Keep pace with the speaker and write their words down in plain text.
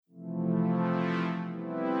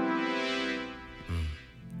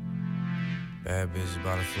Bad bitches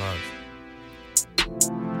by the flocks.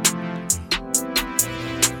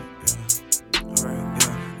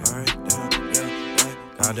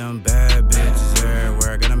 Got them bad bitches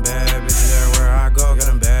everywhere. Got them bad bitches everywhere I go. Got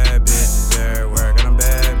them bad bitches everywhere. Got them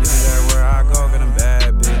bad bitches everywhere I go. Got them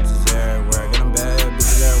bad bitches everywhere. Got them bad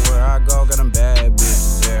bitches everywhere I go. Got them bad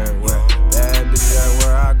bitches everywhere. Bad bitches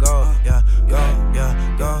everywhere I go. Yeah, go,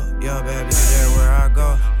 yeah, go, yeah. Bad bitches everywhere I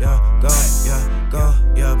go. Yeah, go, yeah, go,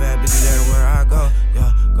 yeah. Bad bitches everywhere I go.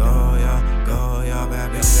 Yeah, go, yeah, go, yeah.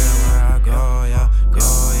 Bad bitches everywhere I go. Yeah, go,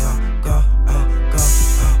 yeah, go, go,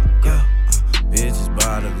 go. Bitches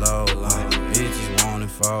by the low, bitches want it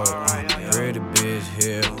fold. Pretty bitch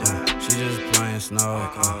here, she just playing snow.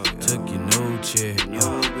 Took your new chick,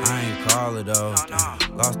 I ain't call it though.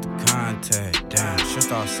 Lost the contact, damn, should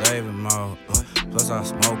start saving more. Plus I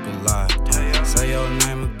smoke a lot. Say your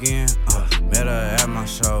name again, met her at my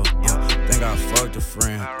show. Think I fucked a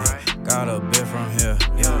friend, got a bit from here,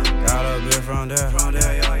 got a bit from there.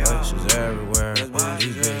 Bitches everywhere,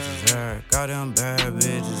 these bitches everywhere. Got them bad